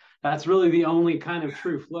 but that's really the only kind of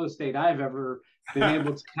true flow state I've ever been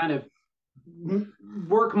able to kind of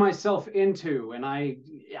work myself into. And I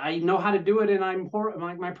know how to do it, and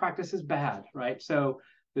my practice is bad, right? So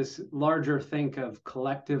this larger think of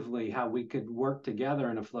collectively how we could work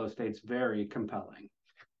together in a flow state's very compelling.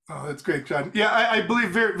 Oh, that's great, John. Yeah, I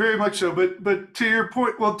believe very, very much so. But to your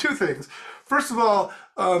point, well, two things. First of all,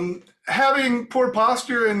 having poor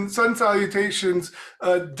posture and sun salutations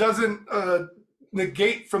doesn't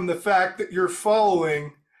negate from the fact that you're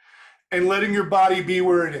following and letting your body be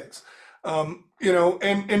where it is. And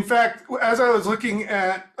in fact, as I was looking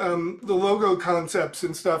at the logo concepts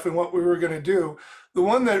and stuff and what we were going to do, The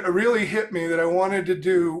one that really hit me that I wanted to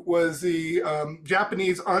do was the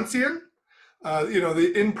Japanese Ansien,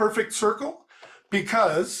 the imperfect circle,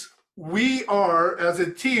 because we are, as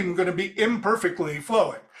a team, going to be imperfectly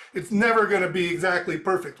flowing. It's never going to be exactly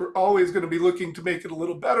perfect. We're always going to be looking to make it a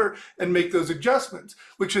little better and make those adjustments,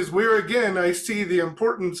 which is where, again, I see the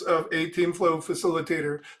importance of a team flow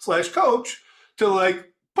facilitator / coach to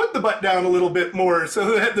like put the butt down a little bit more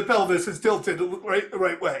so that the pelvis is tilted the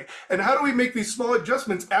right way. And how do we make these small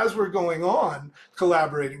adjustments as we're going on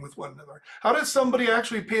collaborating with one another? How does somebody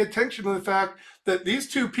actually pay attention to the fact that these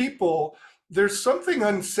two people, there's something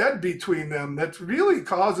unsaid between them that's really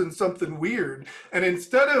causing something weird. And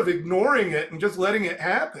instead of ignoring it and just letting it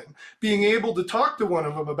happen, being able to talk to one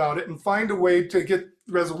of them about it and find a way to get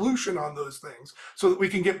resolution on those things so that we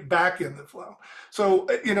can get back in the flow. So,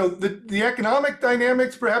 the economic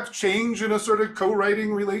dynamics perhaps change in a sort of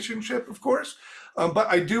co-writing relationship, of course, but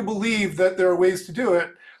I do believe that there are ways to do it.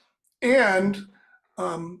 And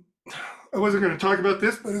I wasn't going to talk about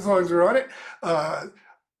this, but as long as we're on it,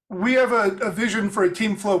 we have a vision for a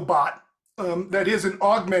team flow bot that is an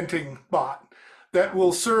augmenting bot that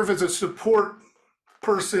will serve as a support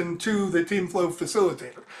person to the team flow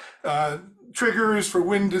facilitator. Triggers for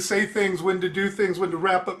when to say things, when to do things, when to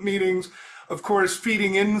wrap up meetings, of course,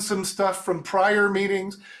 feeding in some stuff from prior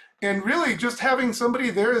meetings, and really just having somebody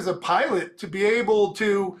there as a pilot to be able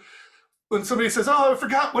to, when somebody says, oh, I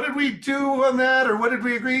forgot, what did we do on that? Or what did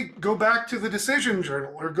we agree? Go back to the decision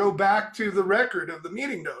journal or go back to the record of the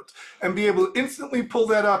meeting notes and be able to instantly pull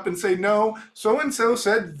that up and say, no, so-and-so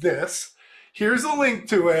said this, here's a link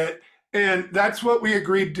to it, and that's what we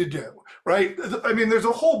agreed to do, right? I mean, there's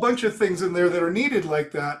a whole bunch of things in there that are needed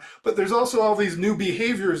like that, but there's also all these new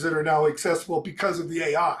behaviors that are now accessible because of the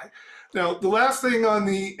AI. Now, the last thing on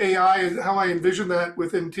the AI is how I envision that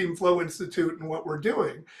within Team Flow Institute and what we're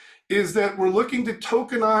doing is that we're looking to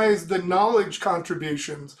tokenize the knowledge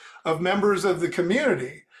contributions of members of the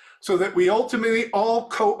community so that we ultimately all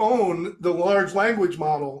co-own the large language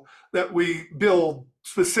model that we build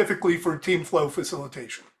specifically for team flow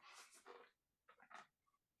facilitation.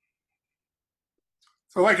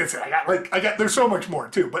 So like I said, there's so much more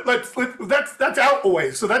too, but that's out a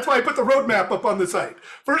ways. So that's why I put the roadmap up on the site.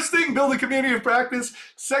 First thing, build a community of practice.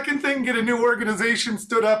 Second thing, get a new organization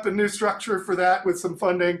stood up, a new structure for that with some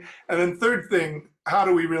funding. And then third thing, how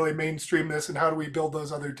do we really mainstream this and how do we build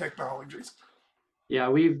those other technologies?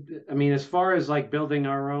 Yeah, as far as like building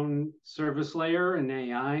our own service layer in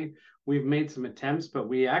AI, we've made some attempts, but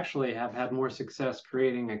we actually have had more success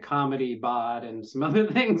creating a comedy bot and some other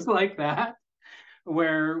things like that,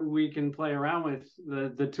 where we can play around with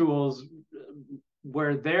the tools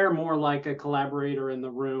where they're more like a collaborator in the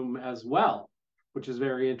room as well, which is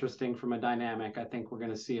very interesting from a dynamic I think we're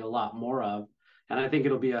going to see a lot more of. And I think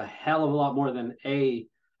it'll be a hell of a lot more than I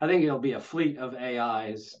think it'll be a fleet of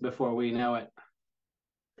AIs before we know it.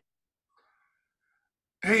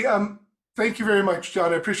 Hey, thank you very much,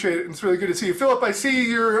 John. I appreciate it. It's really good to see you. Philip, I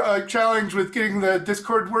see your challenge with getting the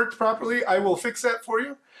Discord worked properly. I will fix that for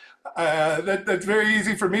you. That's very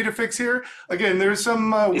easy for me to fix here. Again, there's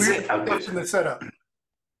some weird stuff in the setup.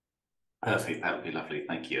 Perfect. That would be lovely.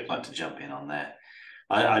 Thank you. I'd like to jump in on there.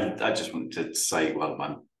 I just wanted to say, while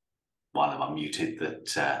I'm unmuted,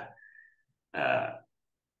 that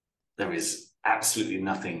there is absolutely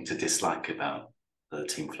nothing to dislike about the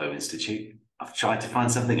Team Flow Institute. I've tried to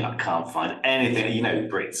find something, I can't find anything. You know,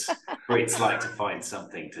 Brits like to find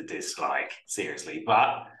something to dislike, seriously.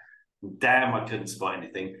 But damn, I couldn't spot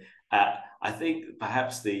anything. I think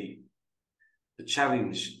perhaps the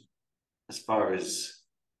challenge, as far as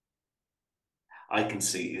I can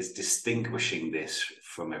see, is distinguishing this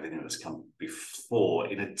from everything that's come before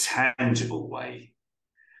in a tangible way.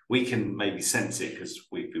 We can maybe sense it because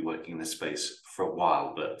we've been working in this space for a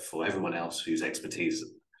while, but for everyone else whose expertise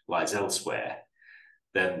lies elsewhere,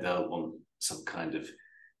 then they'll want some kind of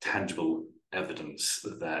tangible evidence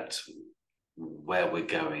that where we're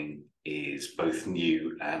going is both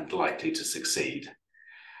new and likely to succeed.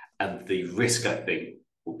 And the risk, I think,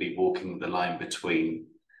 will be walking the line between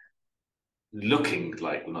looking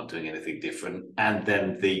like we're not doing anything different and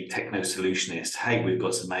then the techno-solutionist, hey, we've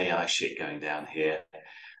got some AI shit going down here,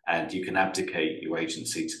 and you can abdicate your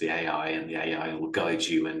agency to the AI and the AI will guide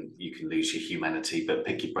you and you can lose your humanity, but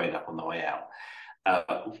pick your brain up on the way out.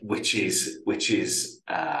 Which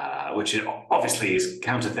obviously is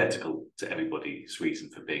counterthetical to everybody's reason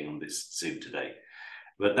for being on this Zoom today.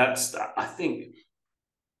 But that's, I think,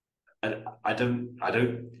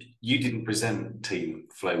 you didn't present Team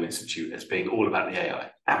Flow Institute as being all about the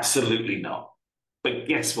AI. Absolutely not. But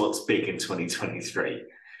guess what's big in 2023?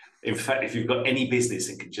 In fact, if you've got any business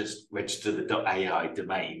and can just register the .ai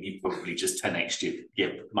domain, you probably just 10x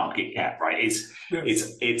your market cap, right? It's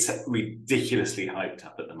ridiculously hyped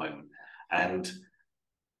up at the moment, and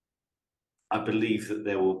I believe that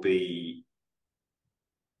there will be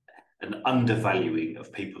an undervaluing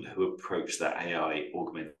of people who approach that AI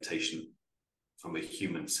augmentation from a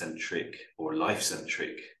human-centric or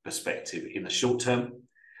life-centric perspective in the short term,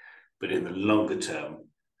 but in the longer term,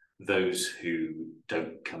 those who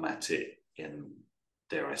don't come at it in,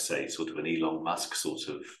 dare I say, sort of an Elon Musk sort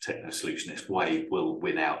of techno-solutionist way will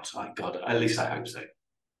win out. God, at least I hope so.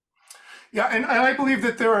 Yeah, and I believe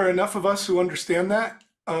that there are enough of us who understand that,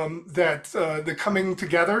 that the coming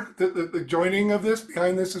together, the joining of this,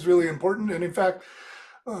 behind this is really important. And in fact,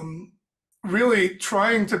 really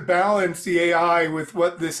trying to balance the AI with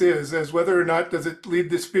what this is, as whether or not does it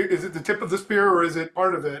lead the spear, is it the tip of the spear or is it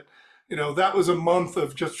part of it? You know, that was a month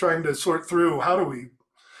of just trying to sort through how do we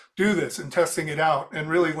do this and testing it out, and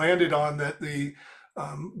really landed on that the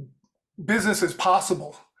business is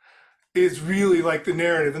possible is really like the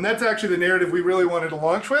narrative. And that's actually the narrative we really wanted to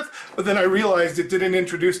launch with, but then I realized it didn't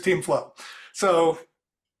introduce Team Flow. So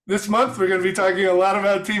this month we're going to be talking a lot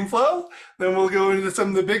about Team Flow. Then we'll go into some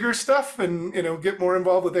of the bigger stuff and, you know, get more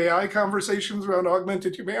involved with AI conversations around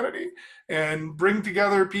augmented humanity and bring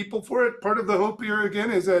together people for it. Part of the hope here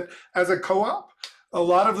again is that as a co-op, a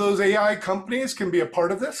lot of those AI companies can be a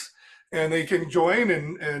part of this, and they can join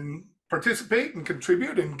and participate and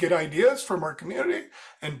contribute and get ideas from our community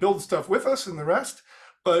and build stuff with us and the rest.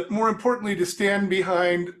 But more importantly, to stand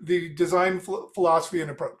behind the design philosophy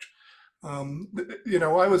and approach. You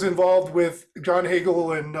know, I was involved with John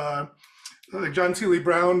Hagel and John Seeley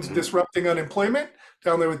Brown's Disrupting Unemployment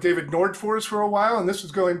down there with David Nordfors for a while, and this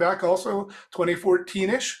was going back also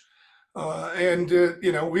 2014-ish.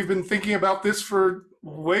 You know, we've been thinking about this for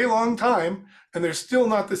way long time, and there's still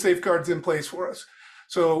not the safeguards in place for us.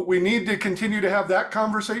 So we need to continue to have that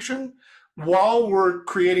conversation while we're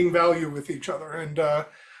creating value with each other. And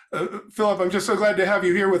Philip, I'm just so glad to have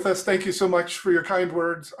you here with us. Thank you so much for your kind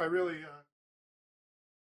words. I really